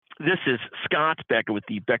This is Scott Becker with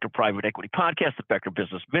the Becker Private Equity Podcast, the Becker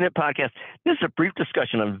Business Minute Podcast. This is a brief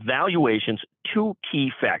discussion on valuations, two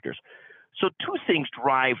key factors. So two things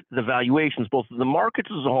drive the valuations, both of the markets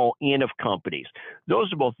as a whole and of companies.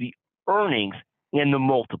 Those are both the earnings and the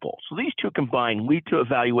multiple. So these two combined lead to a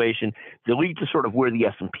valuation that lead to sort of where the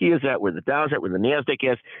S&P is at, where the Dow is at, where the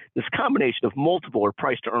NASDAQ is. This combination of multiple or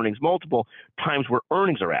price to earnings multiple times where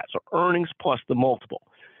earnings are at. So earnings plus the multiple.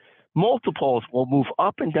 Multiples will move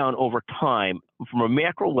up and down over time from a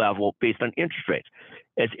macro level based on interest rates.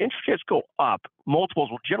 As interest rates go up, multiples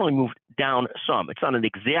will generally move down some. It's not an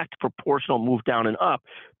exact proportional move down and up,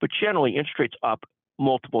 but generally interest rates up,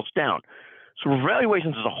 multiples down. So for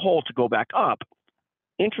valuations as a whole to go back up,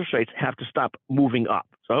 interest rates have to stop moving up.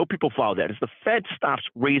 So I hope people follow that. As the Fed stops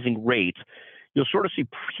raising rates, you'll sort of see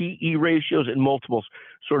PE ratios and multiples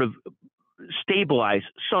sort of stabilize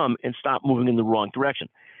some and stop moving in the wrong direction.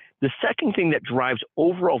 The second thing that drives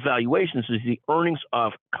overall valuations is the earnings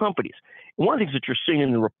of companies. And one of the things that you're seeing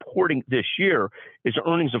in the reporting this year is the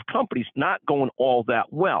earnings of companies not going all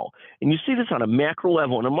that well. And you see this on a macro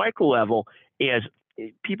level and a micro level as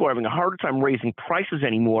people are having a harder time raising prices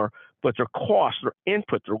anymore, but their costs, their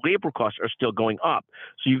input, their labor costs are still going up.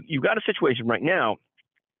 So you've got a situation right now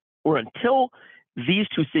where until these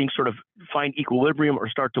two things sort of find equilibrium or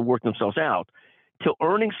start to work themselves out, till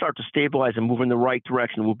earnings start to stabilize and move in the right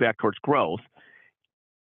direction and move back towards growth,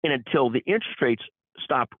 and until the interest rates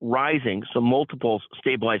stop rising, so multiples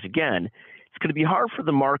stabilize again, it's going to be hard for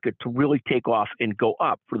the market to really take off and go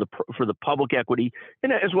up for the public equity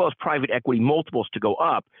and as well as private equity multiples to go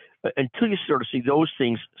up until you sort of see those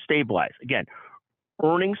things stabilize. Again,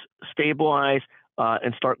 earnings stabilize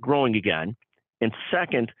and start growing again. And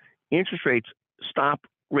second, interest rates stop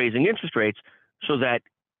raising interest rates so that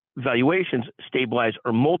valuations stabilize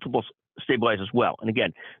or multiples stabilize as well. And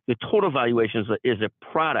again, the total valuation is a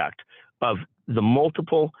product of the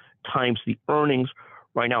multiple times the earnings.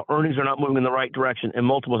 Right now, earnings are not moving in the right direction and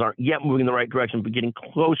multiples aren't yet moving in the right direction, but getting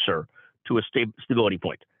closer to a stability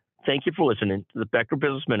point. Thank you for listening to the Becker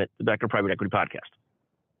Business Minute, the Becker Private Equity Podcast.